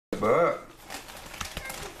up?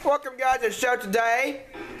 Welcome guys to the show today.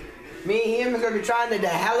 Me and him are going to be trying the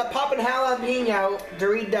poppin' jalapeno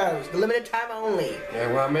Doritos. Limited time only.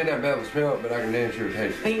 Yeah, well, I may not be able to smell it, but I can damn sure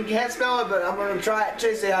taste it. You can't smell it, but I'm going to try it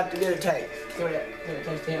too, see how good it tastes. See what it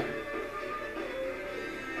tastes to him.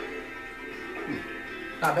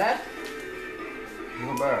 Not bad?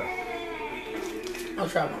 Not bad. I'll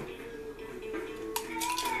try one.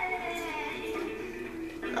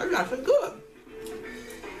 That's actually good.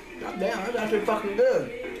 God damn, that's actually fucking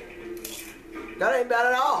good. That ain't bad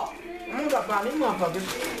at all. I'm gonna find these motherfuckers.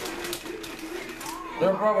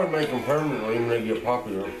 They'll probably make them permanently when they get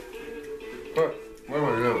popular. What am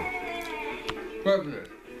I doing? What's this?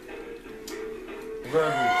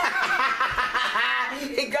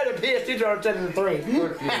 He got a PS2 to 3.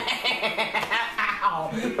 What's this?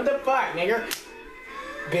 Ow. What the fuck, nigga?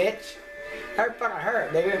 Bitch. That fucking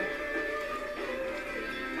hurt, nigga.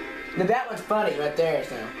 Now that one's funny right there,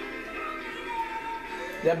 so.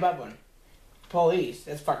 That bub one. Police.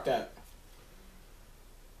 That's fucked up.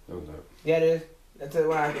 What was that? Yeah, it is. That's the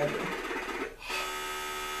one I got.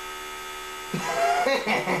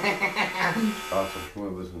 Awesome.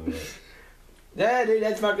 We'll listen to that. Yeah, dude,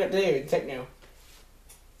 that's fucked up too. Techno.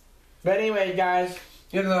 But anyway, guys.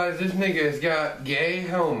 You realize this nigga has got gay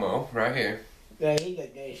homo right here. Yeah, he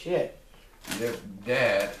got gay shit.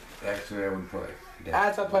 Dad, actually, I would play. Dad.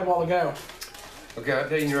 That's how I played a while ago. Okay, I'll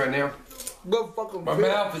tell you right now. Go fucking. My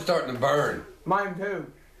mouth is starting to burn. Mine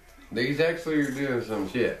too. These actually are doing some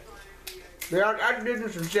shit. Yeah, I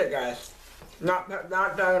did some shit, guys. Not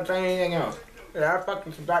saying anything else. Yeah, I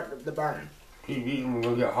fucking subtract the burn. Keep eating, we're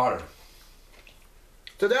gonna get hotter.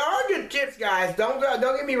 So there are good chips, guys. Don't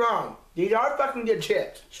get me wrong. These are fucking good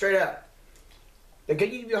chips, straight up. They could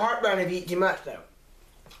give you heartburn if you eat too much, though.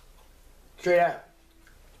 Straight up.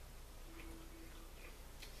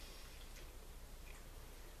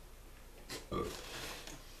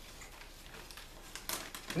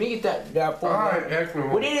 Let me get that full Alright, game.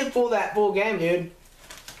 excellent. We need to pull that full game, dude.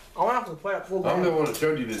 I want to play that full game. I'm the one that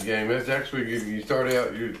showed you this game. That's actually, you start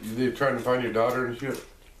out, you're trying to find your daughter and shit.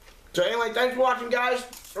 So anyway, thanks for watching, guys.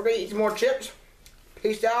 We're gonna eat some more chips.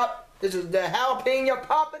 Peace out. This is the Jalapeno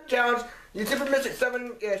Poppin' Challenge. The Super Mystic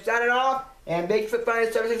 7 signing off, and Bigfoot Funny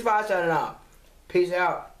 765 signing off. Peace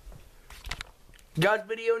out. God's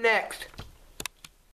video next.